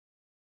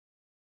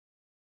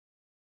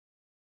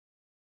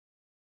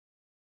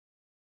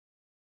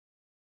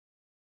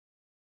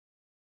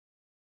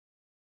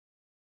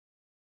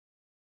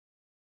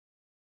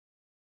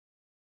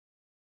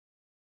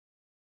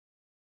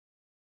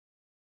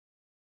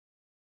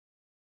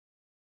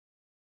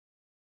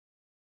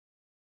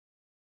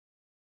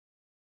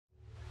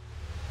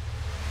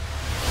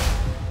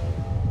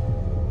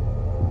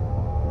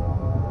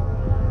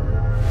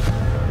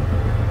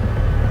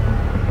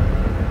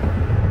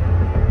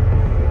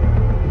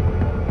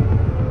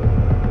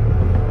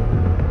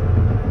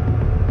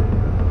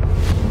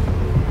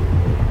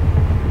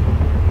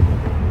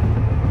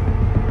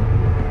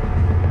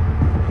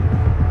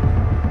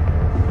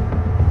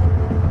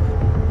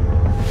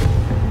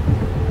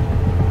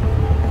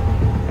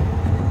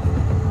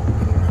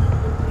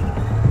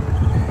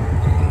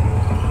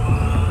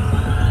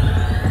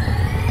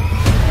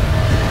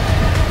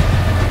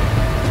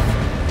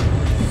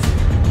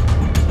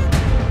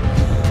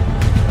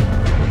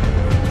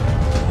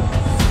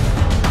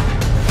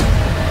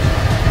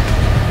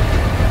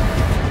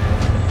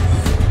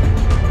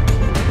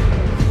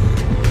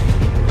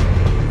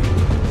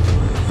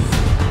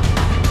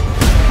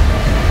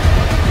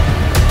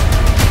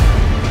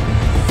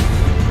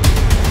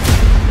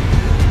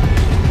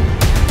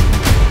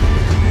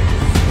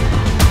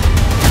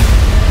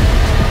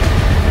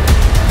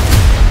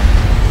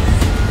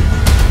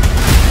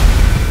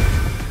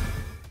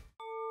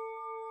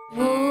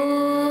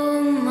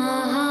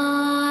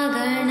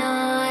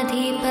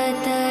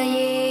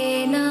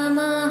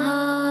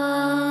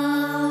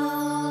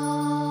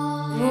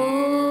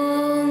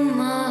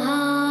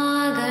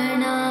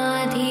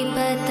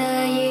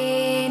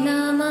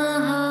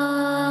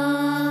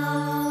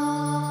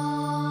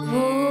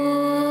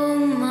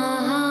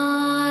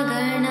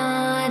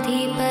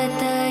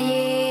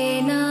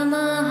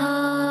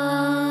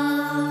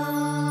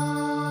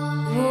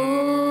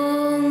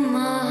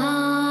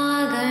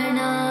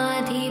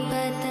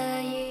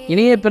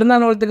இனிய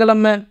பிறந்தநாள் வாழ்த்துக்கள்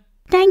அம்மா.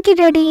 Thank you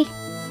Daddy.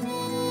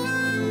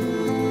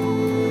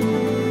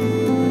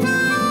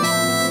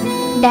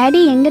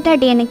 Daddy எங்க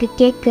Daddy எனக்கு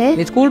கேக்?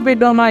 நீ ஸ்கூல்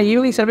போய்ட்டு வாமா,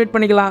 ஈவினிங் செலிப்ரேட்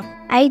பண்ணிக்கலாம்.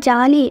 ஐ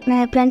ஜாலி,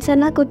 நான் ஃப்ரெண்ட்ஸ்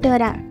எல்லாம் கூட்டி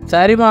வரேன்.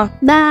 சரிமா.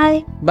 பை.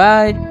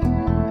 பை.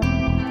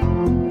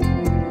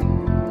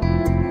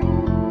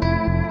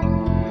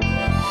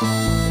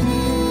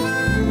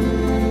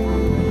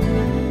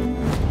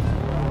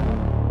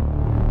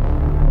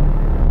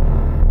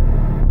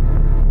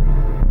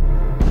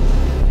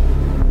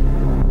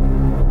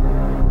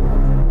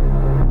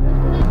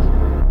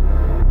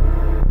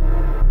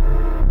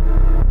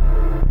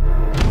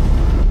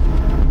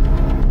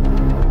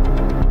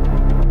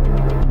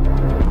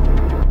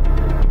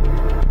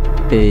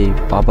 டேய்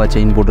பாப்பா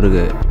செயின்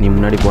போட்டிருக்கு, நீ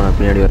முன்னாடி போன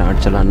பின்னாடி ஒரு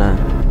ஆட்சலாண்ணா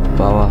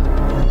பாவா.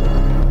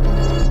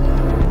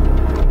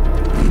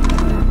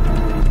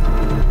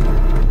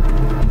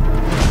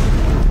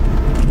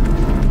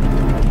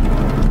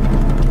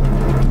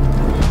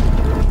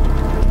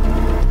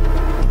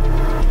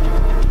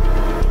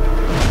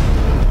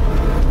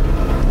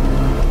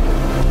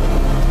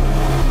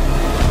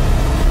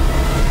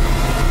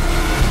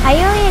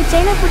 ஐயோ என்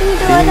செயினை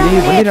புடிங்கிட்டு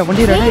வராங்க.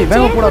 வண்டிடா டேய்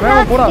வேகமா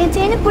போடா. என்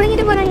செயினை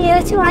புடிங்கிட்டு போறாங்க,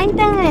 ஏதாச்சும்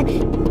வாங்கிட்டாங்க.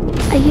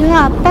 ஐயோ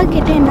அப்பா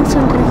கிட்ட என்ன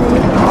சொல்றது?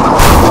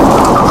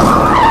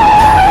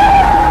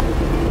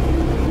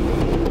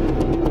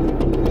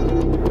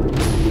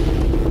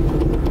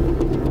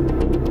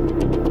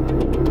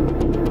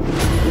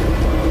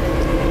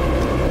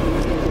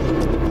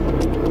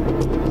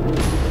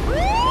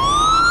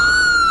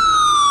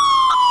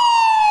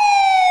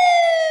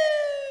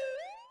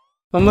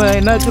 அம்மா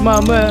என்னாச்சுமா?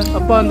 அம்மா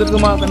அப்பா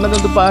வந்திருக்குமா? கண்ணை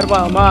திறந்து பாருமா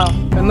அம்மா,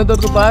 கண்ணை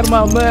திறந்து பாருமா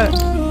அம்மா,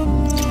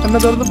 கண்ணை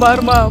திறந்து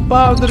பாருமா, அப்பா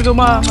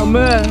வந்திருக்குமா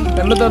அம்மா,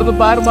 கண்ணை திறந்து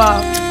பாருமா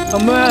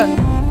அம்மா,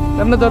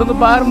 கண்ணை திறந்து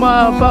பாருமா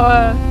அப்பா.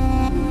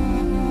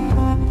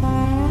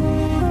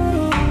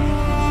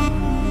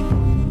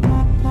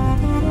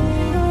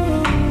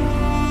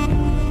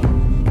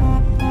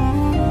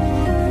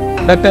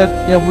 டாக்டர்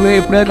என்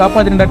பிள்ளைய எப்படியா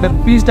காப்பாத்துறேன் டாக்டர்,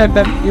 ப்ளீஸ்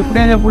டாக்டர்,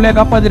 எப்படியா என் பிள்ளைய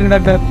காப்பாத்துறேன்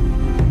டாக்டர்.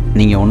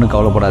 நீங்கள் ஒன்றும்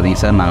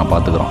கவலைப்படாதீங்க சார், நாங்கள்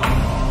பார்த்துக்குறோம்.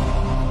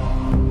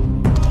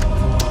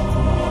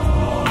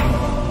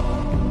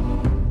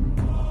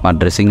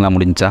 ட்ரெஸ்ஸிங்லாம்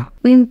முடிஞ்சா?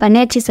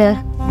 பண்ணியாச்சு சார்.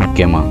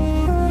 ஓகேம்மா.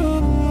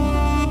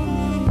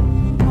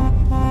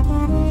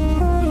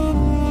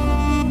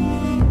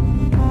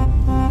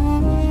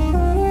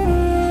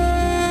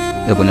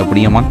 இதை கொஞ்சம்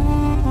பிடிங்கம்மா.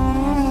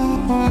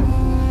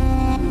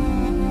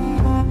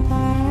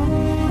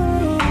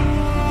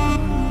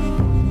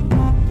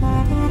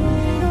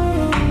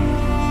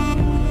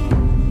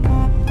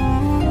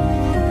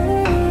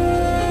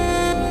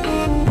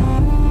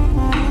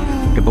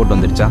 ரிப்போர்ட்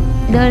வந்துடுச்சா?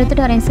 இதோ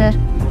எடுத்துட்டு வரேன் சார்.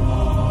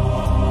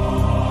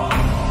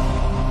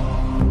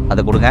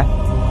 அதை கொடுங்க.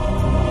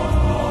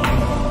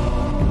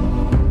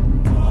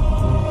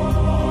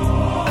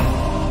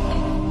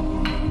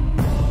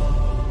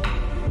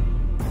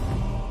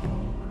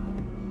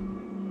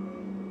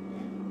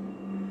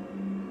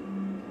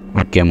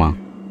 ஓகேம்மா.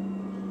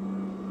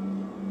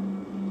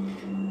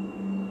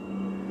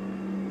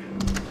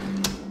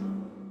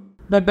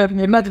 டாக்டர்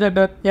என்னாச்சு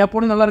டாக்டர்? என்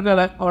பொண்ணு நல்லா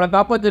இருக்காள, அவளை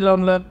காப்பாற்றிடல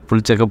அவங்கள.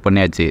 ஃபுல் செக்அப்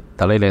பண்ணியாச்சு,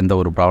 தலையில் எந்த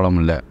ஒரு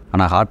ப்ராப்ளமும் இல்லை.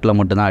 ஆனால் ஹார்ட்டில்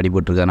மட்டும்தான்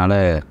அடிபட்டுருக்கனால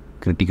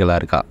கிரிட்டிக்கலாக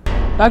இருக்கா.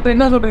 டாக்டர்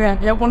என்ன சொல்கிறீங்க?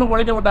 என் பொண்ணு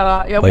பொழைக்க மாட்டாளா?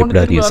 என்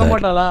பொண்ணு வர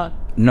மாட்டாளா?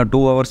 இன்னும் 2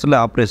 ஹவர்ஸில்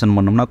ஆப்ரேஷன்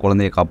பண்ணோம்னா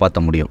குழந்தைய காப்பாற்ற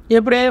முடியும்.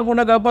 எப்படியே என்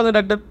பொண்ணை காப்பாற்று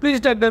டாக்டர்,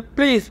 ப்ளீஸ் டாக்டர்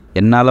ப்ளீஸ்.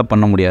 என்னால்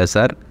பண்ண முடியாது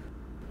சார்,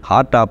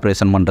 ஹார்ட்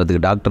ஆப்ரேஷன்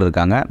பண்ணுறதுக்கு டாக்டர்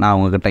இருக்காங்க, நான்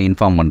அவங்கக்கிட்ட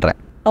இன்ஃபார்ம் பண்ணுறேன்.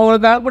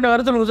 அவங்களுக்கு கால் பண்ணி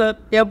வர சொல்லுங்கள் சார்,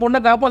 என்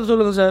பொண்ணை காப்பாற்ற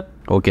சொல்லுங்கள் sir.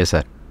 Okay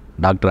sir.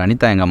 Doctor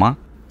Anitha எங்கம்மா?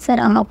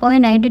 சார் அவங்க அப்பாவே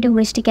நைட்டு 2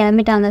 முடிச்சுட்டு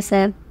கிளம்பிட்டாங்க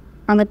சார்.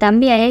 அவங்க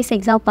தம்பி ஐஏஎஸ்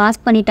எக்ஸாம்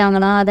பாஸ்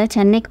பண்ணிட்டாங்களா, அதான்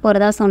சென்னைக்கு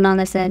போகிறதா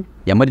சொன்னாங்க சார்.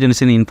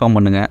 எமர்ஜென்சின்னு இன்ஃபார்ம்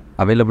பண்ணுங்கள்,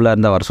 அவைலபிளாக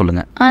இருந்தால் வர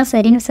சொல்லுங்கள்.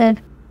 சரிங்க சார்.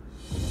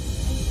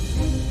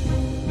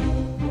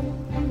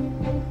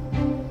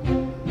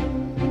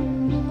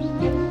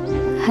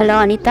 ஹலோ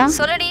அனிதா.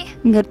 சொல்லுடி.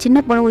 இங்கே ஒரு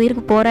சின்ன பொண்ணு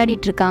உயிருக்கு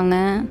போராடிட்டு இருக்காங்க,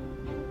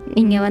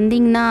 நீங்கள்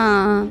வந்தீங்கன்னா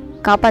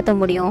காப்பாற்ற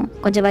முடியும்,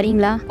 கொஞ்சம்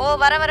வரீங்களா?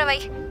 வர வை.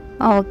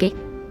 ஓகே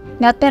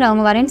டாக்டர்,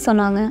 அவங்க வரேன்னு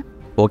சொன்னாங்க.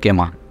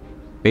 ஓகேம்மா,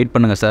 வெயிட்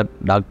பண்ணுங்கள் சார்,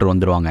 டாக்டர்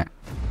வந்துடுவாங்க.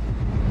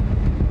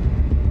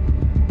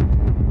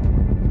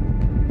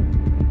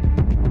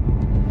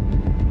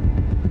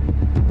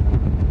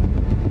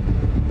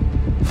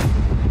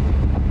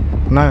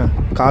 அண்ணா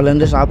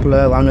காலேருந்து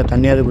சாப்பிடல, வாங்க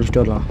தண்ணியாவது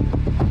குடிச்சிட்டு வரலாம்.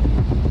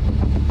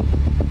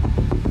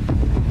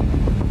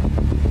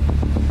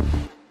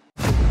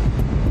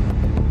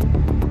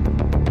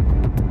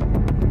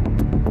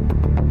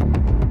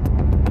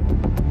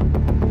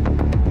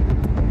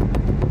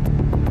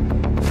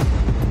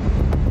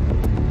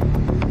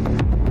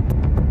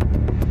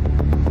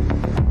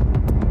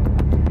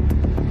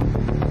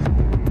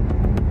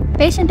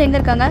 பேஷண்ட் எங்கே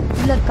இருக்காங்க?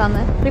 உள்ளே இருக்காங்க.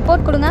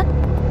 ரிப்போர்ட் கொடுங்க.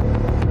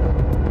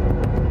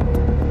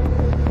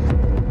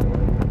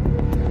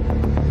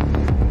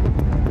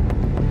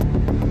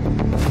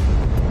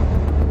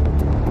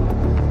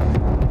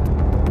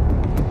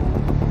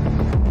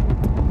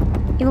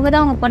 இவங்க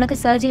தான் உங்கள் பொண்ணுக்கு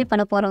சர்ஜரி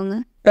பண்ண போகிறவங்க.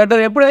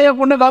 டாக்டர் எப்படி ஐயா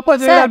பொண்ணை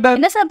காப்பாற்றுங்க டாக்டர்.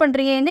 என்ன சார்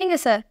பண்ணுறீங்க? எந்திரிங்க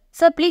சார்.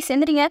 சார் ப்ளீஸ்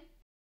எந்திரிங்க.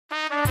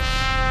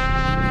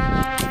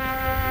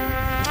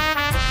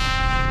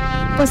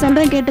 இப்போ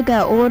சொல்கிறேன் கேட்டுக்க.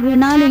 ஒரு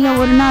நாள் இல்லை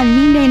ஒரு நாள்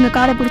நீங்கள் எங்கள்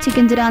காரை பிடிச்சி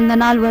கெஞ்சிற அந்த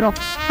நாள் வரும்.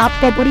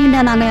 அப்போ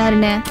புரியுண்டா நாங்கள்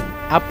யாருன்னு.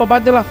 அப்போ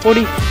பார்த்துக்கலாம்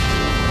போடி.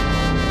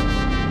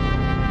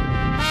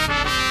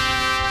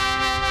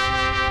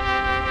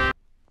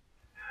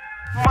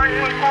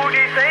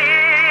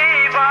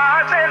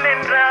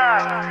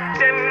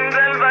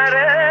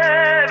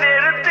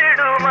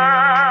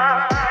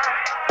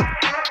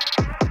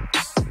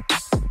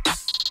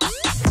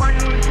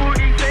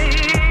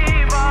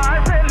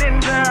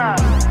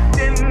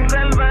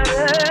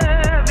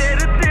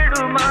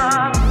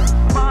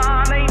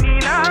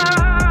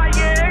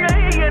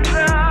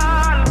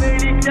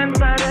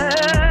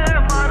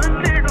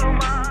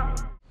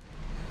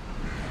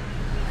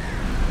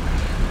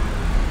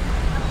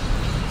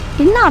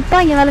 என்ன அப்பா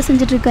இங்கே வேலை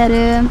செஞ்சிட்ருக்காரு?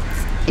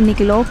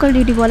 இன்னைக்கு லோக்கல்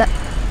டியூட்டி போல்.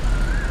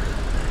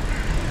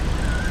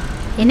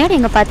 என்னடி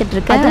எங்கே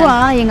பார்த்துட்ருக்க? அதுவா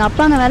எங்கள்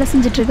அப்பா அங்கே வேலை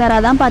செஞ்சிட்ருக்காரு,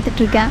 அதான்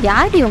பார்த்துட்ருக்கேன்.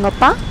 யார்டி உங்கள்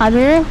அப்பா?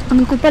 அது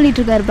அங்கே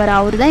குப்பளிட்டுருக்காரு பாரு,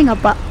 அவரு தான் எங்கள்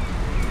அப்பா.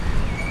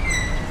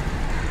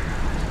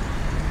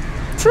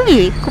 சரி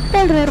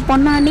குப்பைடுற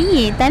பொண்ணா நீ?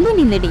 தள்ளி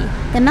நில்லடி.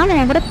 என்னால்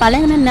என் கூட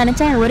பழகணும்னு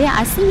நினச்சா ஒரே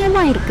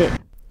அசிங்கமாக இருக்குது.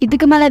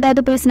 இதுக்கு மேலே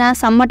ஏதாவது பேசினா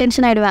செம்ம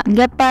டென்ஷன் ஆகிடுவேன்.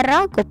 இங்கே பாரா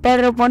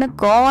குப்பைடுற பொண்ணு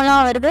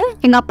கோவலாம் வருது.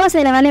 எங்கள் அப்பா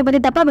செய்கிற வேலையை பற்றி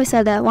தப்பாக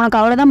பேசாத, உனக்கு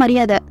அவ்வளோதான்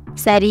மரியாதை.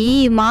 சரி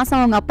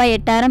மாதம் உங்கள் அப்பா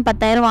 8000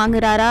 10,000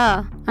 வாங்குறாரா?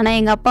 ஆனால்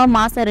எங்கள் அப்பா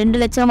மாதம்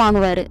 2 லட்சம்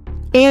வாங்குவார்.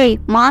 ஏய்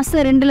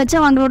மாதம் 2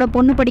 லட்சம் வாங்குறோட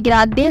பொண்ணு படிக்கிற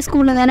அதே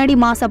ஸ்கூலில் தானடி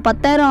மாதம்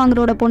 10,000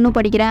 வாங்குறோட பொண்ணு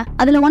படிக்கிறேன்.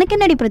 அதில் உனக்கு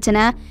என்னடி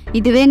பிரச்சனை?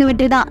 இதுவே எங்கள்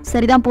வெற்றி தான்.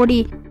 சரிதான் போடி.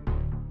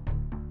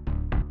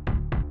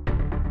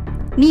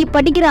 நீ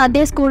படிக்கிற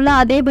அதே ஸ்கூலில்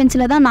அதே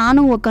பெஞ்சில் தான்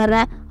நானும்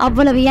உட்கார்றேன்.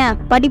 அவ்வளவு ஏன்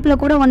படிப்பில்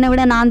கூட உன்னை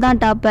விட நான் தான்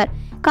டாப்பர்.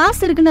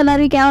 காசு இருக்குன்னு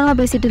எல்லாரையும் கேவலமாக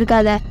பேசிட்டு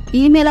இருக்காத.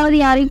 இனிமேலாவது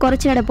யாரையும்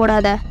குறைச்சி எடை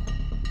போடாத.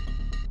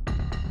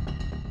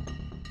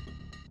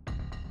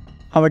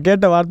 அவள்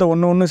கேட்ட வார்த்தை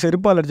ஒன்று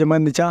செருப்பால் அடிச்ச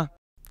மாதிரி இருந்துச்சா?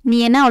 நீ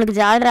என்ன அவளுக்கு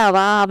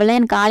ஜாடுறாவா? அவளே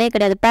எனக்கு ஆளே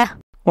கிடையாதுப்பா.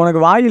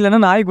 உனக்கு வாய்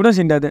இல்லைன்னா நாய் கூட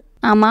சிண்டாது.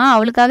 ஆமாம்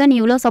அவளுக்காக நீ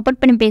இவ்வளோ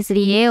சப்போர்ட் பண்ணி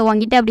பேசுறியே,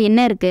 உங்ககிட்ட அப்படி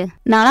என்ன இருக்கு?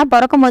 நான்லாம்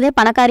பிறக்கும் போதே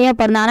பணக்காரியாக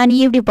பிறந்தேன். ஆனால் நீ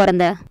எப்படி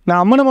பிறந்த?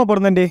 நான் அம்மனமா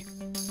பிறந்தேன்டி.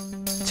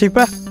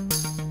 சிப்பா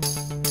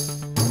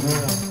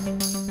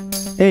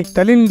ஏய்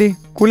தள்ளிண்டி,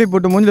 கூலி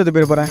போட்டு மூஞ்சில்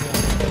போய் போகிறேன்.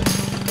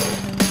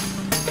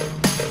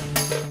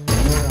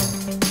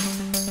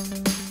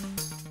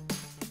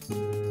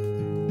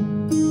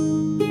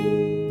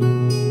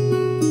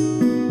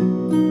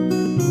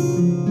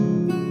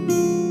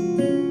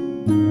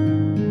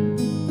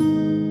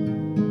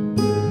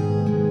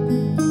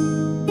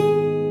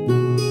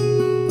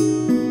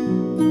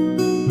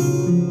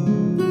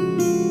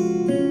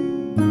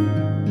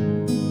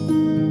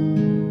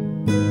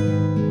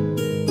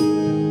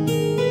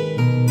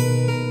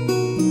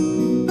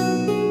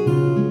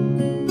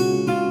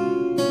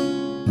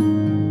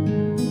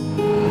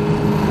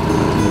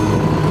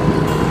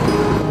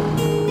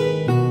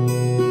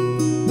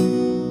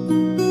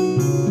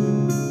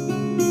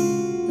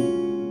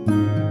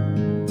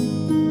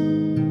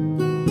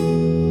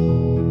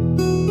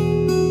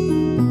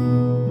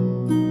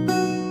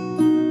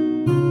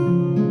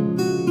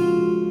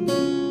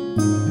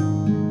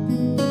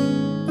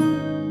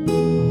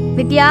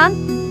 வித்யா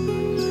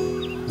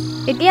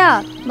வித்யா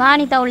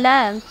வாணிதா உள்ள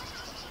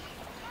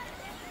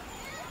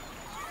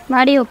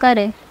வாடி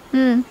உட்காரு.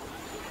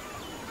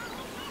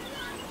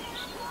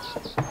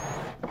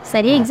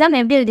 சரி எக்ஸாம்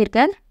எப்படி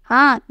எழுதியிருக்க?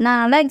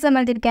 நான் நல்லா எக்ஸாம்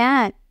எழுதியிருக்கேன்.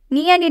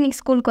 நீ ஏன் இன்னைக்கு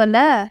ஸ்கூலுக்கு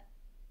வரல?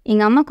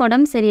 எங்கள் அம்மாக்கு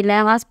உடம்பு சரியில்லை,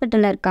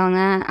 ஹாஸ்பிட்டலில் இருக்காங்க.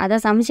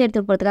 அதான் சமைச்சு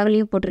எடுத்து போகிறதுக்காக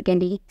லீவ்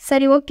போட்டிருக்கேன்டி.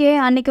 சரி ஓகே.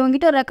 அன்னைக்கு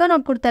உங்ககிட்ட ஒரு ரெக்கார்ட்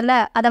நோட் கொடுத்தல,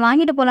 அதை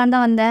வாங்கிட்டு போகலான்னு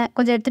தான் வந்தேன்.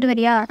 கொஞ்சம் எடுத்துகிட்டு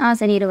வரியா?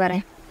 சரி இரு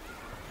வரேன்.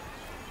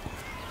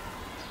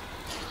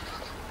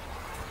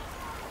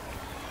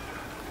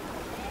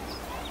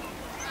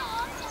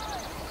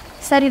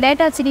 சரி லேட்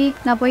ஆச்சுடி,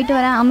 நான் போயிட்டு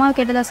வரேன். அம்மாவை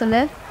கேட்டதா சொல்லு.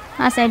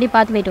 சரி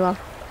பார்த்து போயிட்டு வா.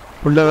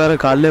 உள்ள வேற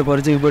காலையிலே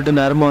பறிச்சுக்கு போயிட்டு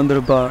நேரமாக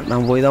வந்துருப்பா.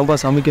 நான் போய் தான்ப்பா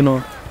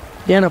சமைக்கணும்.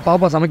 ஏன்னா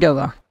பாப்பா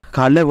சமைக்காதா?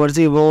 காலையிலே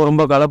பறிச்சுக்கு போக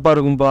ரொம்ப கலப்பாக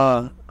இருக்கும்ப்பா,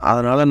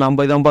 அதனால் நான்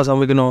போய் தான்ப்பா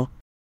சமைக்கணும்.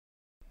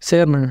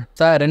 சரிண்ணா.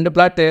 சார் 2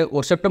 பிளாட்டு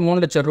ஒரு ஷிஃப்ட்டு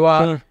 3 லட்சம் ரூபா.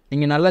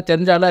 நீங்கள் நல்லா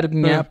தெரிஞ்சாலாம்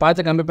இருக்கீங்க,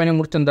 பார்த்து கம்மி பண்ணி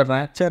முடிச்சு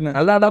வந்துடுறேன். சரிண்ணே.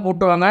 நல்லா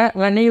கூப்பிட்டு வாங்க,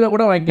 நீங்களே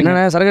கூட வாங்கிக்கணும்.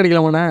 என்னண்ணே சரக்கு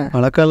அடிக்கலாமாண்ணே?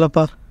 வழக்கம்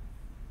இல்லைப்பா.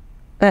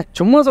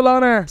 சும்மா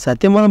சொல்லாதானே?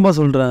 சத்தியமாக தான்ப்பா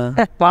சொல்கிறேன்.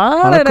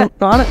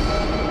 நானே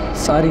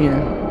சாரிங்க.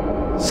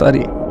 சாரி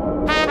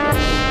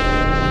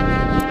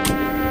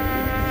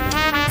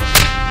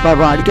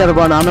பாப்பா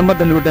அடிக்காதப்பா, நான் நம்ப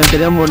தள்ளி விட்டேன்,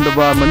 தெரியாமல்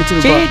வந்துப்பா,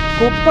 மன்னிச்சுப்பா.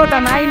 குப்போட்டா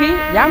நாய் நீ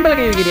ஏம்பல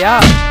கை வைக்கிறியா?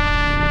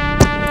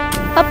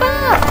 அப்பா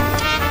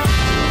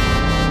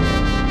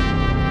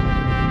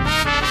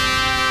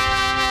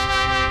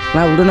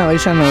நான் விடுன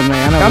வயசான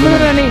வரணும். ஏன்னா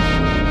கம்மிடுறா நீ.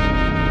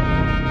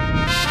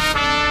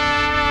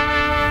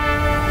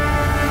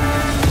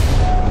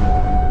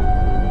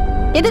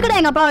 எதுக்குடா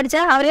எங்க அப்பா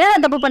அடிச்சா? அவர்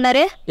ஏன் தப்பு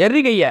பண்ணாரு? எரி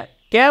கைய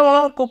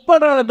கேவலம்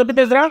குப்பைன்றவனை தொட்டு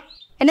பேசுறான்.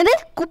 என்னது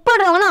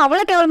குப்பைன்றவனா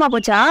அவ்வளவு கேவலமா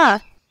போச்சா?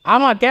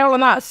 ஆமா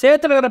கேவலம் தான்.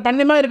 சேத்துல இருக்கிற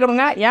தண்ணிமா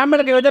இருக்கிறவங்க என்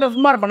மேல கை வச்சு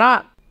சும்மா இருப்பனா?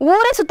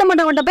 ஊரே சுத்தம்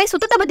பண்ணவன்ட்ட போய்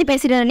சுத்தத்தை பத்தி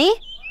பேசுற நீ?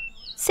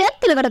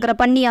 சேத்துல கிடக்குற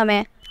பண்ணியாமே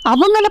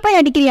அவங்கள போய்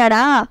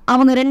அடிக்கிறியாடா?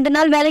 அவங்க 2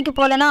 நாள் வேலைக்கு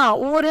போலனா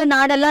ஊரு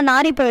நாடெல்லாம்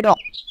நாரி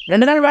போயிடும்.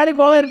 2 நாள் வேலைக்கு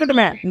போக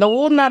இருக்கட்டுமே, இந்த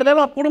ஊர்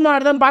நாடுதான் குடும்பம்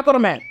நாடுதான்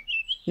பாக்குறோமே.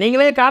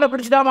 நீங்களே காலை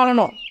பிடிச்சுதான்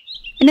வாழணும்.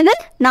 என்னது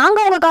நாங்க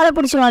உங்க காலை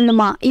பிடிச்சி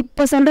வாழணுமா?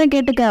 இப்ப சொல்றேன்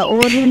கேட்டுக்க.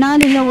 ஒரு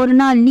நாள் இல்ல ஒரு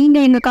நாள் நீங்க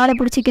எங்க காலை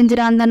பிடிச்சி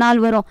கெஞ்சுற அந்த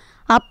நாள் வரும்.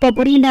 அப்ப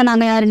புரியுண்டா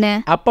நாங்க யாருன்னு.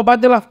 அப்ப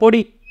பாத்துக்கலாம்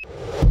பொடி.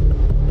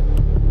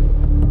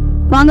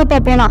 வாங்கப்பா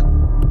போலாம்.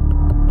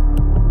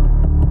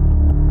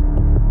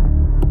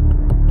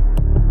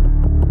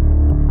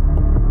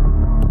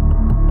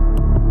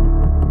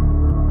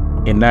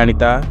 என்ன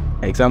அனிதா,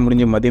 எக்ஸாம்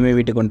முடிஞ்சு மதியமே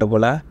வீட்டுக்கு வந்துட்டு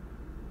போல?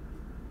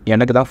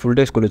 எனக்கு தான் ஃபுல்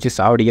டே ஸ்கூல் வச்சு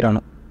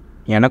சாவடிக்கிறானோ.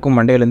 எனக்கும்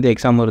மண்டேலேருந்து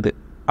எக்ஸாம் வருது.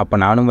 அப்போ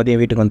நானும் மதியம்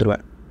வீட்டுக்கு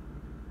வந்துடுவேன்.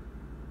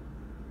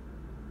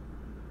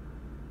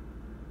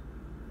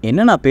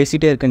 என்ன நான்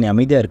பேசிகிட்டே இருக்கேன், நீ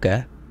அமைதியாக இருக்க?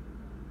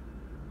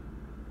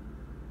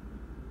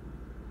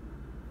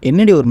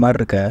 என்னடி ஒரு மாதிரி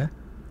இருக்க?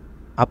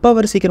 அப்பா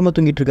வர சீக்கிரமாக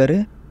தூங்கிட்டு இருக்காரு.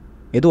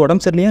 எதுவும்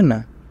உடம்பு சரியில்லையா என்ன?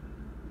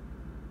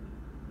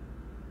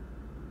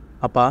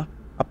 அப்பா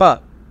அப்பா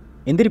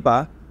எந்திரிப்பா.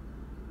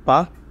 பா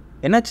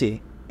என்னாச்சு?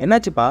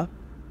 என்னாச்சுப்பா?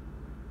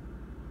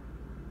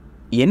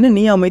 என்ன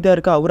நீ அமைதியாக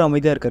இருக்க, அவரும்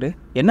அமைதியாக இருக்காரு,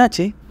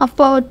 என்னாச்சு?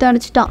 அப்பா ஒருத்த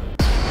அடிச்சிட்டான்.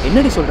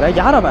 என்னடி சொல்கிற?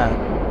 யார் அவன்?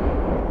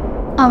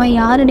 அவன்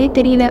யாருன்னே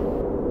தெரியல.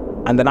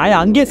 அந்த நாயை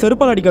அங்கேயே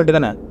செருப்பால் அடிக்க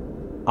வேண்டியதானே?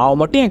 அவன்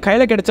மட்டும் என்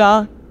கையில் கிடைச்சா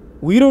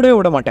உயிரோடே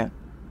விட மாட்டேன்.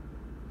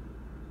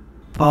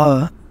 பா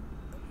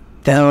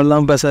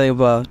தேவையெல்லாம்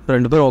பேசாதீங்கப்பா.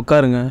 2 பேரும்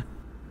உட்காருங்க.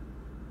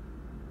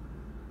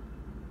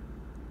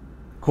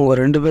 உங்கள்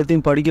 2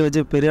 பேர்த்தையும் படிக்க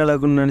வச்சு பெரிய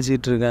ஆளாக்குன்னு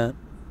நினச்சிக்கிட்டு இருக்கேன்.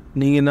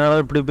 நீங்கள்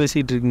என்னால் இப்படி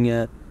பேசிகிட்டு இருக்கீங்க.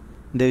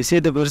 இந்த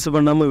விஷயத்தை பெருசு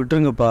பண்ணாமல்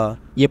விட்டுருங்கப்பா.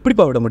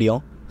 எப்படிப்பா விட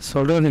முடியும்?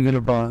 சொல்கிறேன்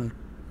நீங்கள்ப்பா.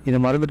 இதை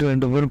மறந்துட்டு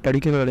 2 பேரும்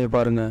படிக்கிற வேலையை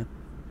பாருங்கள்.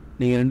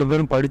 நீங்கள் 2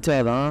 பேரும்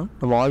படித்தாதான்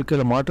நம்ம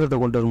வாழ்க்கையில் மாற்றத்தை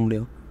கொண்டு வர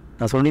முடியும்.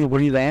 நான் சொன்னீங்க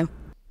புரியுதேன்?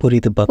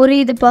 புரியுதுப்பா.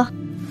 புரியுதுப்பா.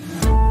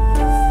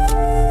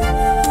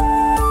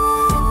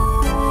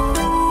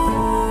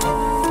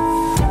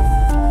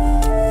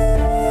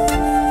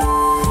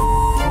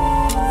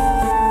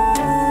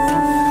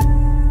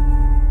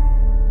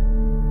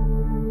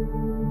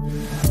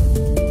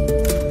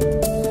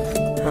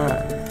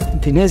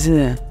 தினேஷ்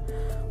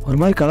ஒரு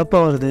மாதிரி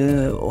கலப்பாக வருது.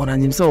 ஒரு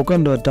 5 நிமிஷம்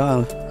உட்காந்து வரட்டா?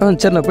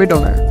 சரி நான் போயிட்டு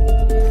வாங்க.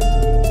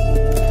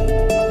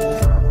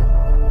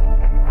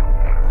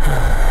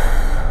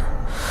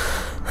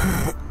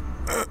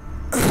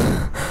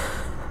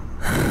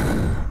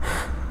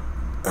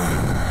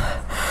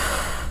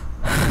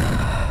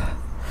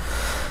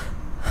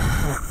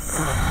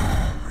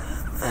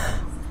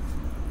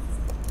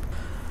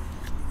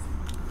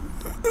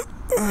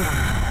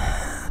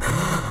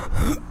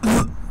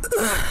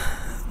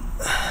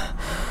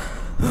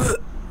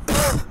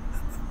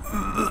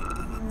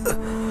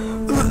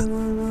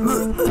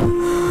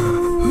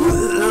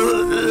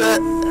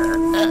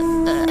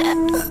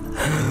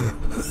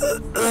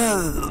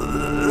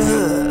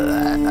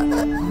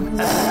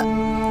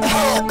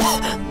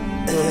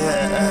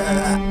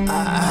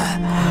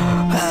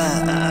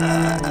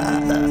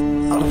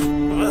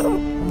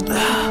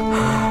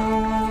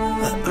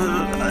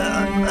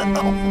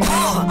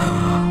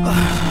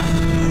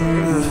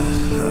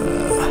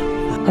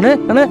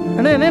 அண்ணே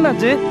அண்ணே அண்ணே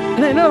என்னாச்சு?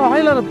 அண்ணே என்ன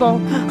வாயில ரத்தம்?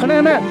 அண்ணே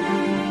அண்ணே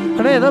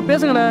அண்ணே ஏதாவது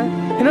பேசுங்கண்ணே.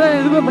 என்ன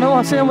எதுவுமே பண்ணாமல்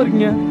அசையாமல்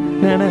இருக்கீங்க?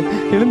 அண்ணே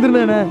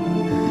எழுந்துருண்ணே.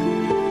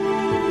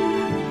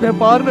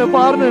 பாருண்ணே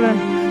பாருண்ணே.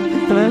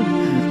 அண்ணே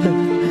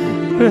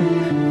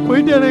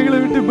போயிட்டு எங்களை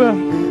விட்டுப்பா.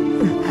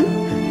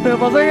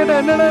 பசங்க கிட்ட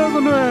என்னண்ணே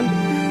சொல்லுவேன்?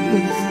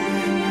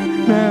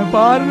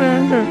 பாருண்ணே.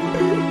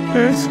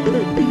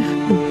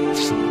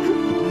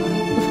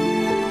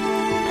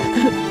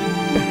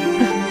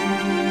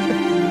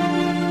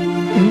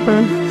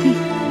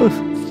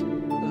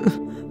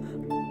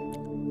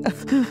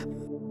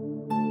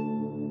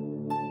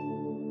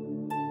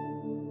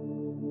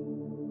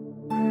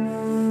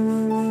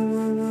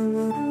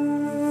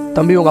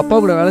 தம்பி உங்கள் அப்பா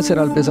கூட வேலை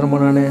செய்கிற ஆள் பேசுகிறேம்மா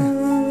நான்.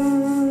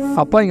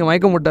 அப்பா இங்கே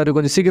மயக்க மாட்டார்,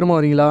 கொஞ்சம் சீக்கிரமாக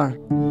வரீங்களா?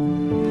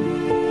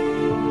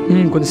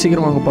 கொஞ்சம்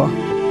சீக்கிரம் வாங்கப்பா.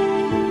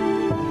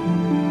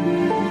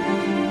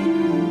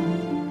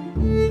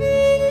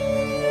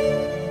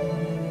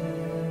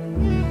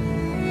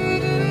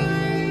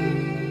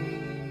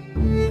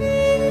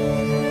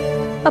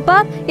 அப்பா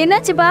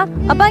என்னாச்சுப்பா?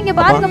 அப்பா இங்க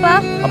பாருங்கப்பா.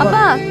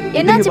 அப்பா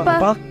என்னாச்சுப்பா?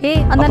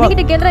 ஏய் அந்த அண்ணன்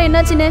கிட்ட கேளுடா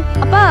என்னாச்சுன்னு.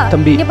 அப்பா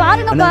தம்பி இங்க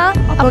பாருங்கப்பா.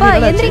 அப்பா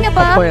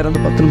எந்திரிங்கப்பா. அப்பா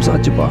இறந்து 10 நிமிஷம்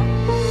ஆச்சுப்பா.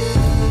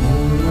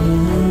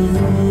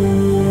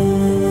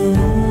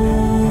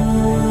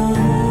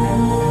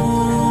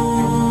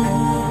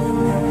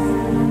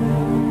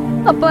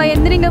 அப்பா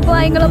எந்திரிங்கப்பா,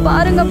 எங்களை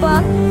பாருங்கப்பா,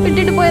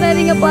 விட்டுட்டு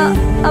போயிடாதீங்கப்பா.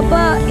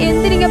 அப்பா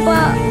எந்திரிங்கப்பா.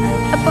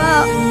 அப்பா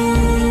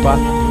பா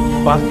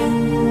பா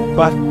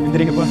பா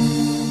எந்திரிங்கப்பா.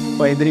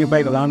 பா எந்திரிங்கப்பா.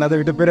 இதெல்லாம் அதை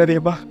விட்டு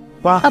போயிடாதீங்கப்பா.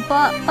 பா அப்பா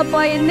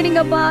அப்பா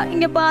எந்திரிங்கப்பா.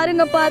 இங்க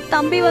பாருங்கப்பா,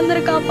 தம்பி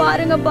வந்திருக்கான்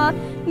பாருங்கப்பா.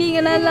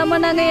 நீங்களாம் இல்லாம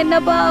நாங்க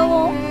என்னப்பா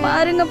ஆவோம்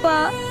பாருங்கப்பா.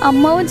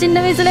 அம்மாவும்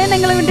சின்ன வயசுல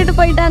எங்களை விட்டுட்டு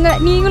போயிட்டாங்க,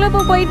 நீங்களும்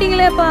இப்போ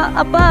போயிட்டீங்களேப்பா.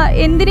 அப்பா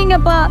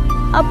எந்திரிங்கப்பா.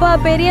 அப்பா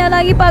பெரிய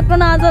ஆளாகி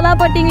பார்க்கணும்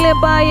ஆசைலாம்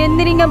பட்டீங்களேப்பா,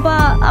 எந்திரிங்கப்பா.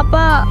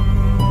 அப்பா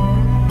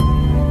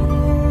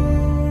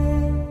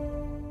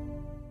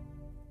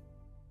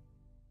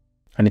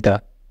அனிதா,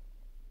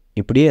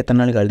 இப்படியே எத்தனை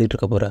நாளைக்கு அழுதுட்டு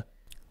இருக்க போகிற?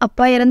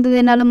 அப்பா இறந்தது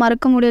என்னால்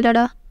மறக்க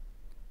முடியலடா.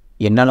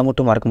 என்னால்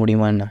மட்டும் மறக்க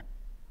முடியுமா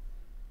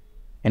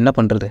என்ன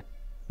பண்ணுறது?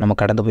 நம்ம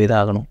கடந்து போய்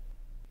தான் ஆகணும்.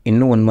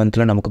 இன்னும் 1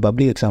 மந்தில் நமக்கு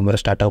பப்ளிக் எக்ஸாம் வர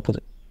ஸ்டார்ட் ஆக போகுது.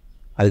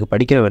 அதுக்கு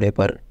படிக்கிற வேலையை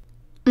பாரு.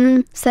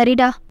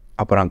 சரிடா.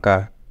 அப்புறம் அக்கா,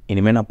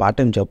 இனிமேல் நான் பார்ட்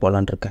டைம் ஜாப்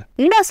போகலான்னு இருக்கேன்.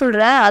 என்னடா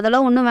சொல்கிற?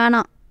 அதெல்லாம் ஒன்றும்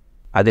வேணாம்.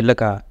 அது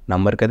இல்லைக்கா,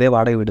 நம்ம இருக்கதே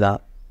வாடகை வீடு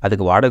தான்.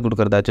 அதுக்கு வாடகை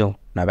கொடுக்குறதாச்சும்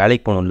நான்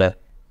வேலைக்கு போகணும்ல.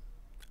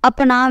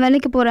 அப்போ நான்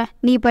வேலைக்கு போகிறேன்,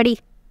 நீ படி.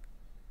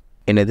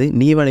 என்னது,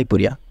 நீ வேலைக்கு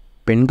போறியா?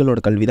 பெண்களோட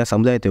கல்வி தான்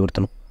சமுதாயத்தை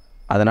உயர்த்தணும்.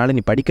 அதனால்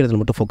நீ படிக்கிறதுல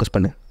மட்டும் ஃபோக்கஸ்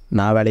பண்ணு,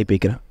 நான் வேலையை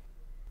போய்க்கிறேன்.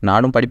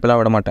 நானும் படிப்பெல்லாம்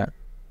விட மாட்டேன்.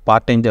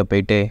 பார்ட் டைம் ஜாப்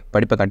போயிட்டு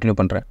படிப்பை கண்டினியூ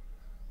பண்ணுறேன்.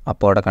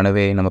 அப்பாவோட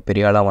கனவே நம்ம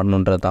பெரிய ஆளாக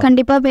வரணுன்றது தான்.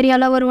 கண்டிப்பாக பெரிய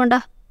ஆளாக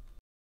வருவான்டா.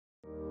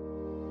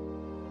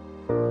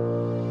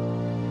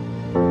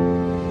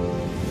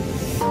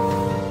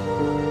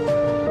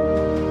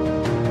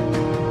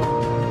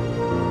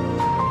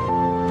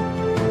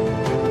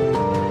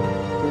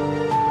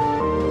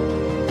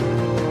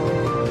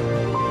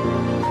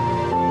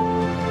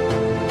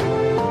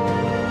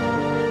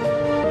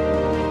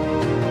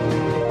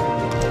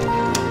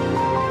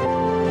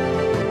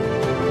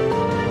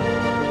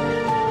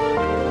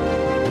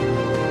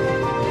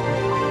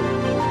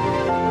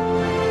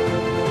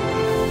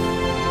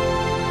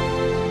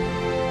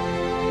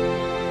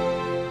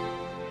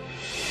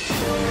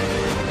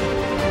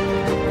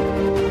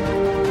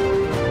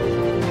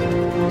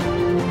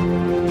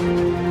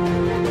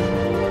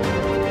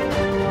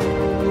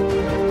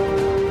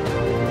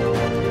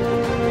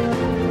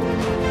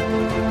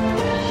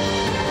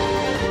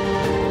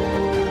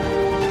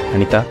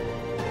 அனிதா,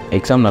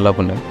 எக்ஸாம் நல்லா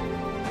பண்ணு.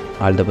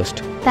 All the best.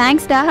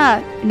 தேங்க்ஸ்டா.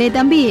 டே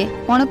தம்பி,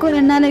 உனக்கும்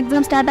 2 நாள்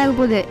எக்ஸாம் ஸ்டார்ட் ஆக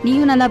போகுது,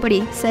 நீயும் நல்லா படி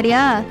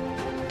சரியா?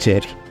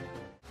 சரி.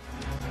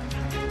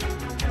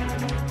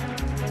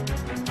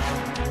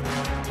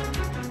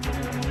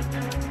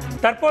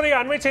 தற்போதைய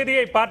அண்மை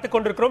செய்தியை பார்த்துக்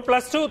கொண்டிருக்கிறோம்.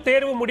 +2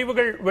 தேர்வு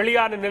முடிவுகள்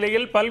வெளியான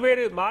நிலையில்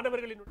பல்வேறு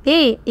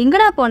மாணவர்களின்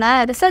எங்கடா போன?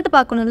 ரிசல்ட்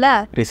பார்க்கணும்ல.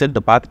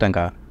 ரிசல்ட்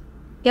பார்த்துட்டேங்க்கா.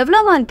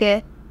 எவ்வளோ மார்க்கு?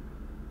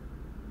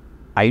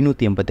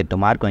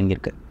 588 மார்க்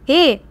வாங்கியிருக்கு.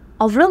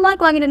 அவ்வளோ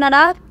மார்க்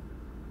வாங்கிட்டேனாடா?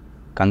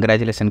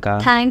 கங்க்ராச்சுலேஷன்க்கா.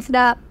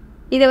 தேங்க்ஸ்டா.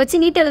 இதை வச்சு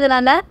நீட்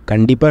எழுதலாம்ல?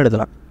 கண்டிப்பாக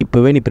எழுதலாம்.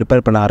 இப்போவே நீ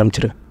ப்ரிப்பேர் பண்ண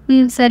ஆரம்பிச்சிரு.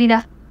 சரிடா.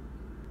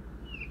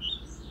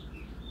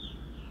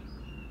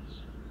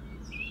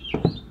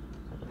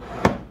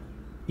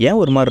 ஏன்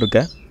ஒரு மாதிரி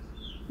இருக்க?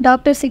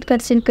 டாக்டர் சீட்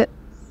கிடச்சிருக்கு.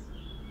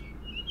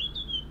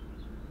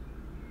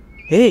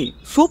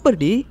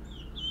 Super D.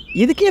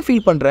 இதுக்கே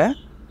ஃபீல் பண்ணுற?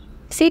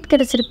 சீட்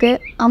கிடச்சிருக்கு,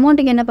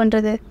 அமௌண்ட்டுக்கு என்ன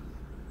பண்ணுறது?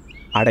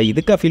 அட,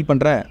 இதுக்கா ஃபீல்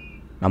பண்ணுற?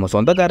 நம்ம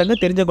சொந்தக்காரங்க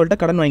தெரிஞ்சவங்கள்ட்ட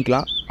கடன்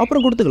வாங்கிக்கலாம்,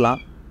 அப்புறம் கொடுத்துக்கலாம்.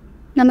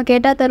 நம்ம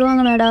கேட்டால்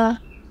தருவாங்களாடா?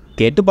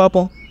 கேட்டு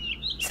பார்ப்போம்.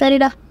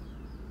 சரிடா.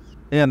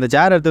 அந்த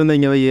சேர் எடுத்து வந்து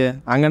இங்கே வை.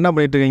 அங்கே என்ன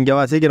பண்ணிட்டு இருக்க? இங்கே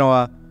வா, சீக்கிரம்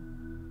வா.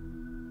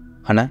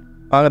 அண்ணா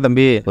வாங்க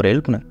தம்பி. ஒரு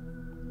ஹெல்ப்ண்ணே.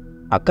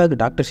 அக்காவுக்கு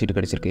டாக்டர் சீட்டு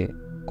கிடச்சிருக்கு.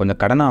 கொஞ்சம்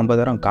கடனாக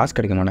 50,000 காசு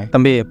கிடைக்குமாண்ணே?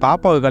 தம்பி,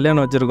 பாப்பாவுக்கு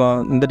கல்யாணம் வச்சுருக்கோம்.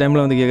 இந்த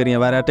டைமில் வந்து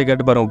கேட்குறீங்க, வேறு யார்கிட்ட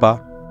கேட்டு பாருங்கப்பா.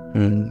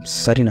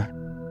 சரிண்ணா.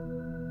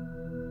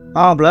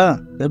 ஆமாப்ல,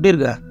 எப்படி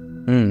இருக்க?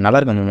 நல்லா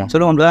இருக்கேன் மாமா.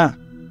 சொல்லுவாப்ல,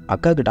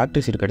 அக்காவுக்கு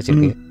டாக்டர் சீட்டு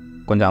கிடச்சிருக்கு.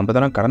 கொஞ்சம்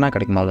 50,000 கடனாக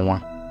கிடைக்குமா மாமா?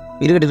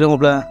 இருக்கட்டு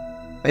இருக்கோம்ல,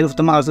 வயிறு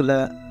சுத்தமாக காசு இல்லை,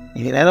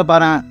 நீ வேலை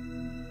பாரு.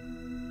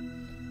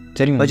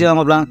 சரிங்க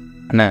வச்சுதாங்கப்பா.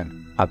 அண்ணா,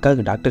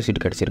 அக்காவுக்கு டாக்டர்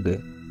சீட்டு கிடச்சிருக்கு.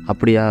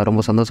 அப்படியா?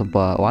 ரொம்ப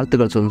சந்தோஷம்ப்பா.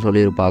 வாழ்த்துக்கள்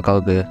சொல்லியிருப்பா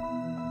அக்காவுக்கு.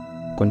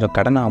 கொஞ்சம்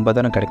கடனாக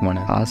 50,000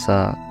 கிடைக்குமாண்ணே? காசா?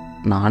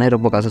 நானே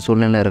ரொம்ப காசு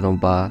சூழ்நிலையில்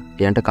இருக்கேன்ப்பா.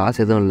 என்கிட்ட காசு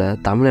எதுவும் இல்லை.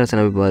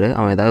 தமிழரசனை பாரு,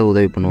 அவன் ஏதாவது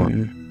உதவி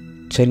பண்ணுவான்.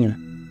 சரிங்க,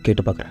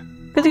 கேட்டு பார்க்குறேன்.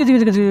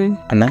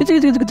 அண்ணா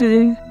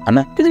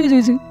அண்ணா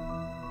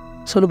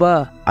சொல்லுப்பா.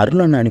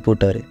 அருள் அண்ணா அனுப்பி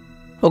விட்டாரு.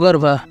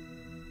 உட்காருப்பா.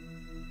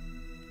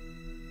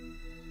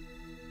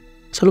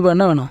 சொல்லுப்பா,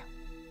 என்ன வேணும்?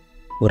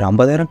 ஒரு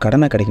 50,000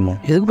 கடனாக கிடைக்குமா?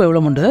 எதுக்குப்பா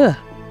இவ்வளோ மண்டு?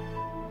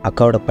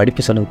 அக்காவோட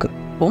படிப்பு செலவுக்கு.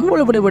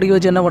 பொம்பளை படிக்க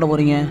வச்சு என்ன பண்ண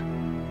போகிறீங்க?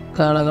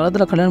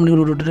 காலகாலத்தில் கல்யாணம் பண்ணி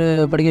விட்டுட்டு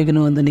படிக்க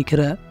வைக்கணும் வந்து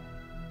நிற்கிற.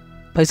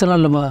 பைசாலாம்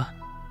இல்லைப்பா.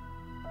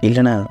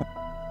 இல்லைண்ணா,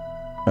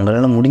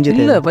 உங்களால்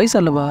முடிஞ்சது இல்லை. பைசா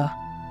இல்லைப்பா,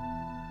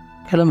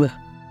 கிளம்பு.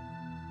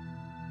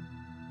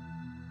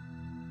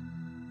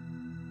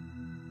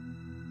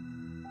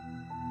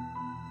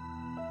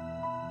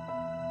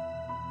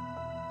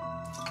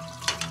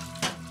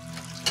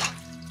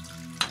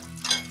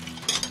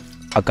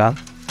 அக்கா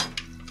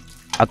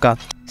அக்கா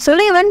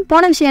சொல்லுவன்,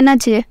 போன விஷயம்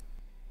என்னாச்சு?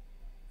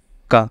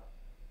 அக்கா,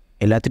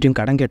 எல்லாத்துட்டையும்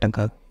கடன்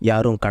கேட்டேங்க்கா.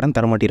 யாரும் கடன்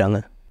தர மாட்டேறாங்க.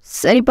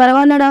 சரி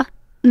பரவாயில்லடா,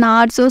 நான்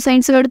ஆர்ட்ஸோ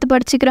சயின்ஸோ எடுத்து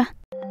படிச்சுக்கிறேன்.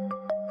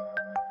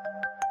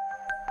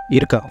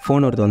 இருக்கா,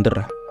 ஃபோன் வருது,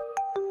 வந்துடுறேன்.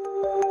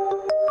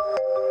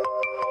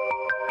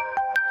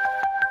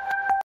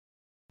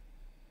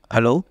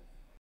 ஹலோ,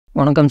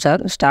 வணக்கம்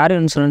சார். ஸ்டார்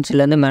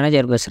இன்சூரன்ஸ்லேருந்து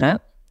மேனேஜர் பேசுகிறேன்.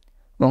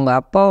 உங்கள்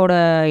அப்பாவோட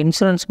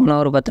இன்சூரன்ஸ்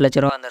மூலம் ஒரு 10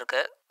 லட்ச ரூபா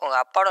வந்திருக்கு.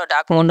 உங்கள் அப்பாவோட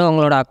டாக்குமெண்ட்டும்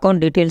உங்களோட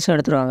அக்கௌண்ட் டீட்டெயில்ஸும்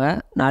எடுத்துருவாங்க.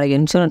 நாளைக்கு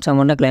இன்சூரன்ஸ்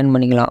அமௌண்ட்டை கிளைம்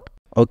பண்ணிக்கலாம்.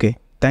 Okay,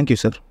 thank you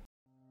sir.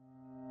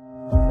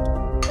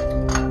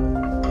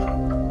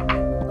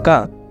 அக்கா,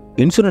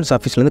 இன்சூரன்ஸ்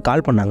ஆஃபீஸ்லேருந்து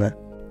கால் பண்ணாங்க.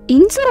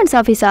 இன்சூரன்ஸ்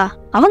ஆஃபீஸா?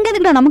 அவங்க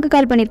எதுக்குடா நமக்கு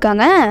கால்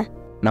பண்ணியிருக்காங்க?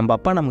 நம்ம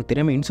அப்பா நமக்கு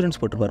தெரியாமல் இன்சூரன்ஸ்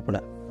போட்டுருப்பார் போல,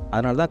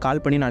 அதனால தான்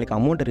கால் பண்ணி நாளைக்கு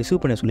அமௌண்ட்டை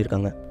ரிசீவ் பண்ண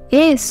சொல்லியிருக்காங்க.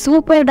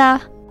 சூப்பர்டா.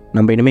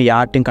 நம்ம இனிமேல்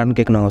யார்ட்டையும் கடன்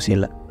கேட்கணும் அவசியம்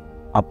இல்லை.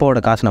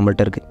 அப்பாவோட காசு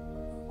நம்மள்ட்ட இருக்குது.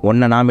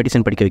 ஒன்றை நான்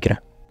மெடிசன் படிக்க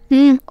வைக்கிறேன்.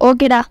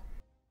 ஓகேடா.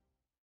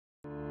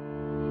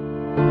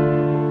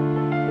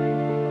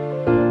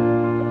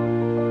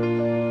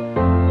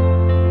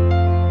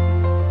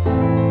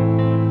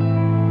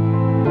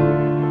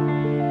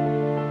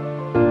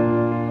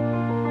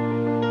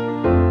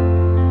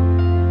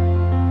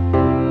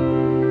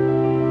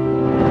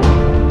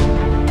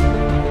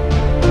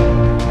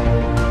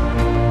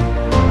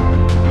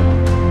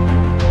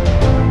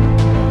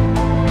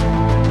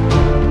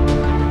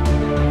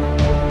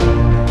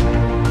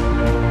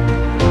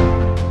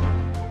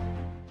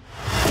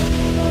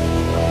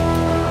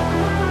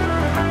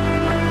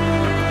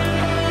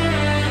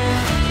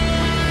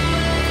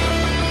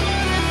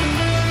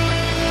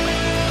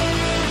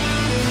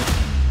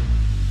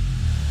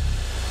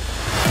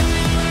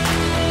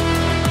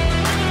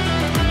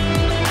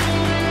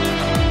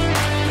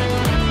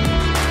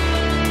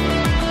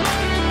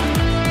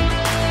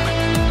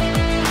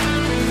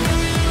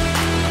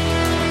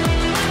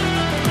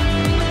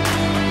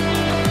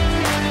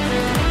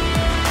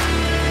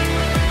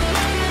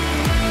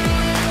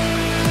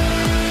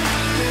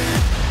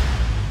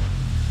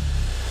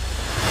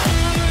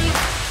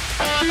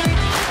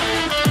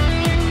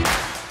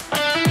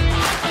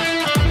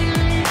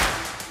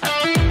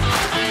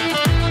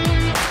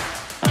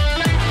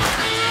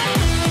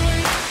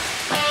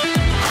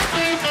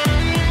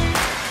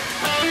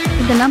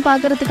 இதெல்லாம்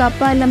பார்க்கறதுக்கு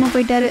அப்பா இல்லாமல்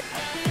போயிட்டாரு.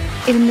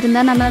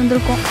 இருந்திருந்தா நல்லா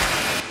இருந்திருக்கும்.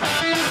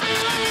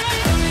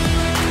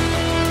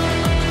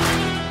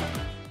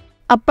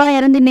 அப்பா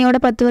இறந்து இன்னையோட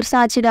 10 வருஷம்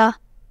ஆச்சுடா.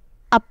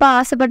 அப்பா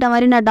ஆசைப்பட்ட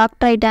மாதிரி நான்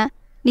டாக்டர் ஆகிட்டேன்.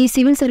 நீ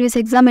சிவில் சர்வீஸ்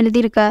எக்ஸாம்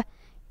எழுதியிருக்க.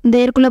 இந்த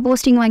இயர்க்குள்ளே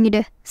போஸ்டிங்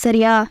வாங்கிடு,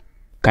 சரியா?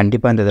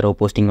 கண்டிப்பாக இந்த தடவை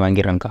போஸ்டிங்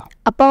வாங்கிடுறேங்க்கா.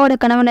 அப்பாவோட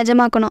கனவை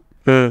நிஜமாக்கணும்.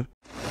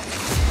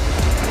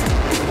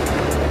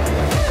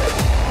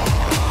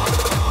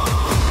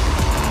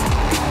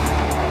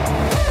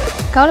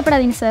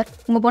 கவலைப்படாதீங்க சார்,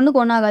 உங்கள்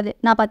பொண்ணுக்கு ஒன்றும் ஆகாது,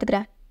 நான்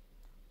பார்த்துக்கிறேன்.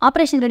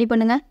 ஆப்ரேஷன் ரெடி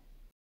பண்ணுங்க.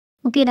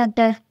 Okay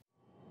doctor.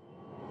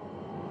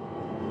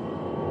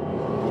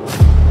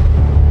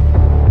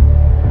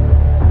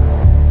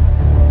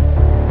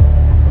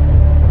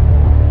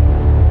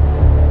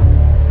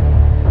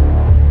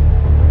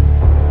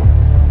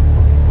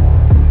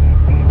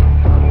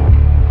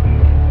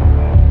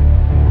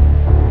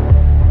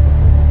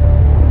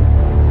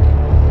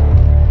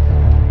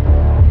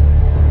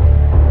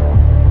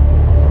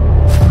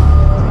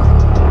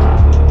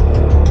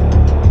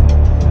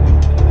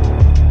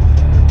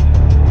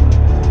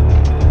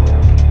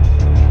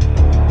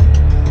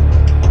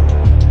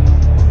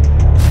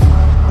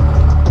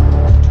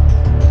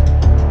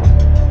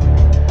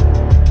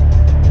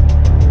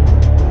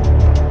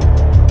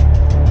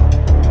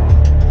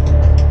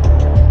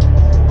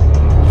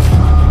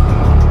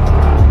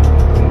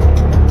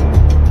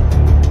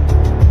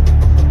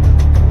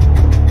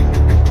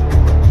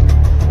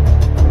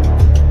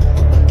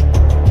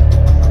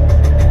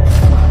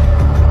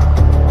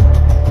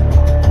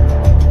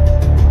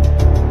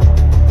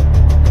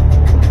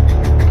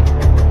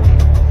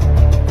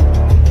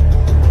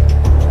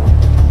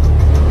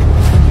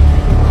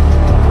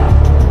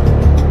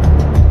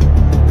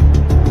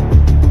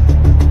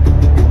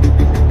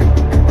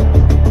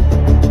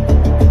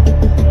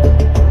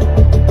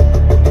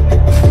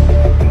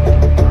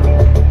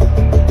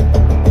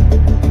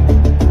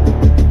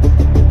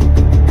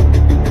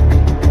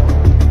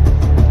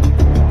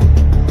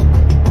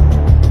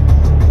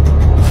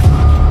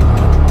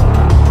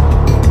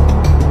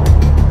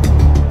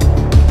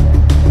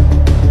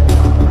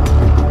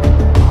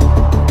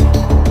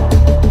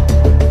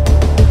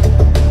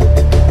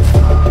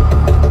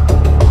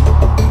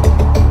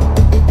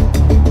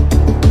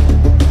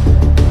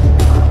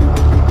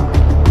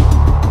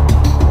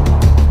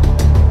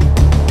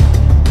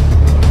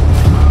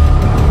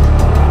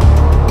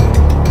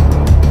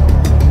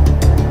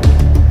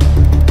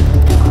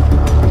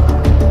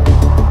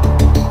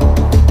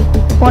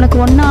 உனக்கு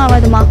ஒன்றும்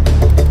ஆகாதுமா.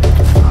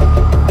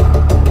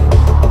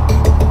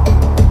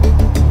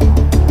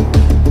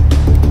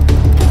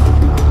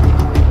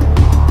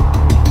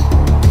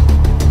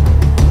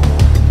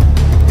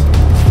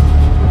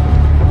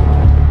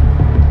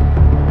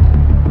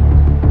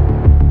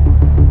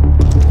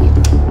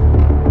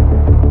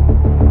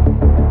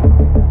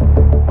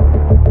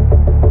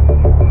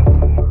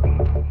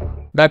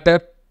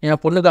 டாக்டர், என்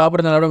பொண்ணுக்கு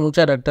ஆப்ரேஷன் நல்லபடியாக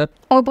முடிச்சா டாக்டர்?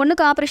 உங்கள்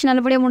பொண்ணுக்கு ஆப்ரேஷன்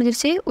நல்லபடியாக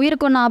முடிஞ்சிருச்சு.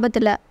 உயிருக்கு ஒன்றும் ஆபத்து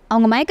இல்லை.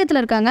 அவங்க மயக்கத்தில்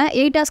இருக்காங்க.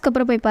 8 ஹவர்ஸ்க்கு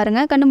அப்புறம் போய்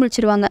பாருங்கள், கண்டு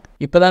முடிச்சிருவாங்க.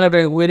 இப்போ தான்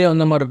டாக்டர் எனக்கு உயிரே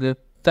வந்த மாதிரி இருக்குது.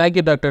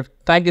 Thank you doctor.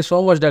 Thank you so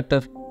much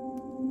doctor.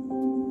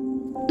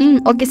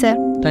 Okay sir.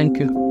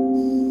 Thank you.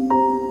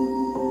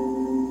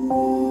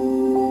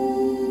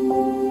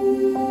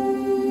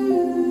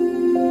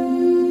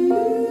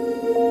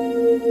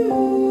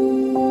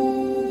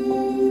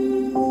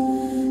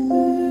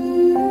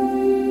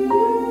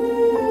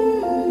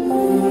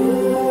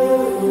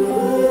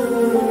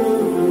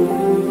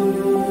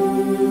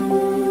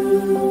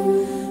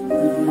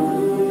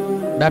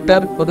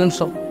 Doctor ஒரு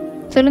நிமிஷம்.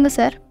 சொல்லுங்கள்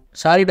சார்.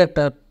 சாரி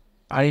டாக்டர்,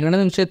 அது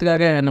நடந்த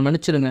விஷயத்துக்காக என்னை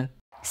மன்னிச்சிடுங்க.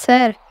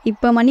 சார்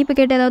இப்போ மன்னிப்பு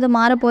கேட்டு ஏதாவது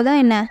மாறப்போதா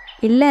என்ன?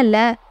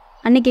 இல்லை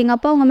அன்றைக்கி எங்கள்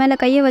அப்பா உங்கள் மேலே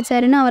கையை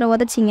வச்சாருன்னு அவரை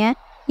உதச்சிங்க.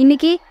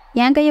 இன்றைக்கி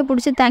என் கையை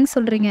பிடிச்சி தேங்க்ஸ்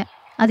சொல்கிறீங்க.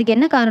 அதுக்கு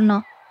என்ன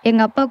காரணம்?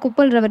 எங்கள் அப்பா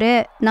குப்பல்றவர்,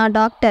 நான்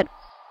டாக்டர்.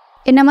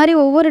 என்ன மாதிரி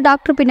ஒவ்வொரு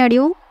டாக்டர்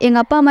பின்னாடியும்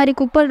எங்கள் அப்பா மாதிரி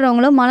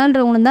குப்பல்றவங்களும்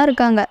மலன்றவங்களும் தான்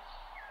இருக்காங்க.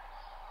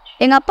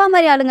 எங்கள் அப்பா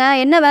மாதிரி ஆளுங்க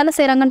என்ன வேலை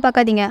செய்கிறாங்கன்னு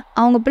பார்க்காதீங்க,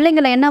 அவங்க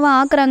பிள்ளைங்களை என்னவா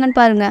ஆக்குறாங்கன்னு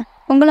பாருங்கள்.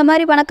 உங்களை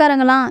மாதிரி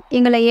பணக்காரங்களாம்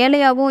எங்களை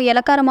ஏழையாகவும்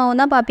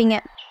இலக்காரமாகவும் தான் பார்ப்பீங்க.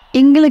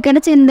 எங்களுக்கு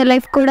கிடைச்ச இந்த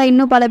லைஃப் கூட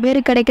இன்னும் பல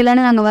பேருக்கு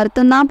கிடைக்கலன்னு நாங்கள்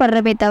வருத்தம் தான்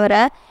படுறப்பே தவிர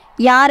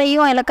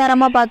யாரையும்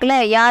இலக்காரமாக பார்க்கல,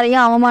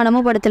 யாரையும்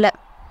அவமானமும் படுத்தலை.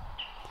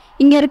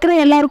 இங்கே இருக்கிற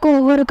எல்லாருக்கும்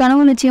ஒவ்வொரு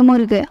கனவு நிச்சயமும்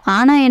இருக்குது.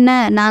 ஆனால் என்ன,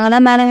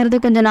 நாங்களாம்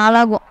மேலேங்கிறது கொஞ்சம்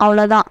நாளாகும்,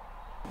 அவ்வளோதான்.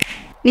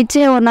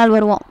 நிச்சயம் ஒரு நாள்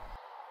வருவோம்.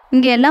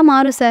 இங்கே எல்லாம்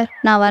மாறும் சார்.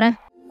 நான் வரேன்.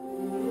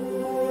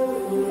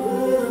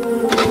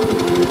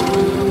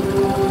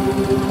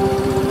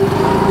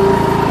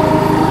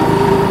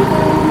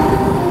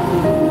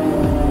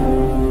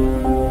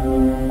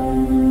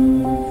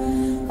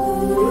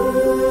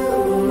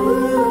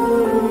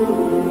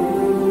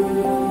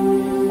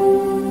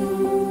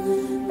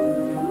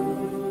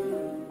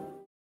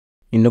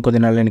 இன்னும் கொஞ்ச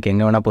நாள் எனக்கு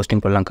எங்கே வேணால்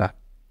போஸ்டிங் போடலாம்க்கா.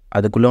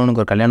 அதுக்குள்ளே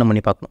உனக்கு ஒரு கல்யாணம்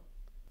பண்ணி பார்க்கணும்.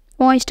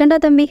 உன் இஷ்டண்டா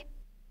தம்பி.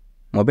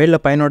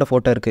 மொபைலில் பையனோட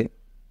ஃபோட்டோ இருக்குது,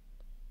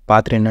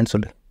 பார்த்துட்டு என்னன்னு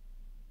சொல்லு.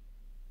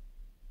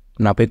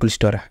 நான் போய்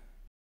குளிச்சுட்டு வரேன்.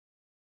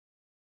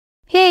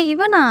 ஹே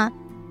இவனா?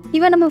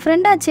 இவன் நம்ம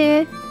ஃப்ரெண்டாச்சே.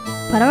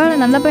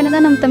 பரவாயில்ல, நல்ல பையனை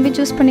தான் நம்ம தம்பி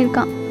சூஸ்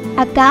பண்ணியிருக்கான்.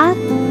 அக்கா.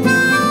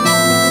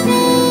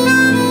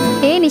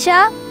 ஏய் நிஷா,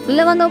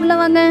 உள்ளே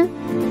வாங்க.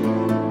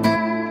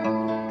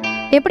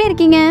 எப்படி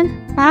இருக்கீங்க?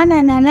 நான்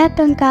நல்லா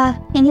இருக்கேன்க்கா.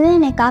 நீங்கள் தான்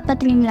என்னை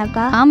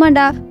காப்பாற்றுவீங்களாக்கா?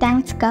 ஆமாண்டா.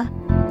 தேங்க்ஸ்க்கா.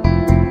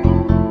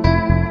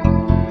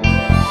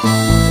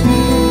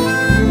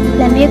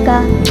 லவ் யூக்கா.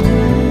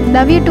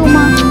 Love you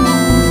டூமா.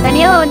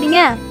 தனியாக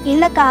வந்தீங்க?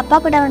 இல்லைக்கா, அப்பா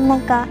கூட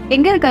வந்தேன்க்கா.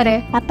 எங்கே இருக்காரு?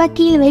 அப்பா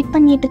கீழே வெயிட்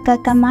பண்ணிட்டு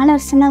இருக்காக்கா. மேலே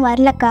வருஷம்னா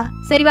வரலக்கா.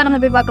 சரி வா,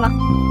 நம்ம போய் பார்க்கலாம்.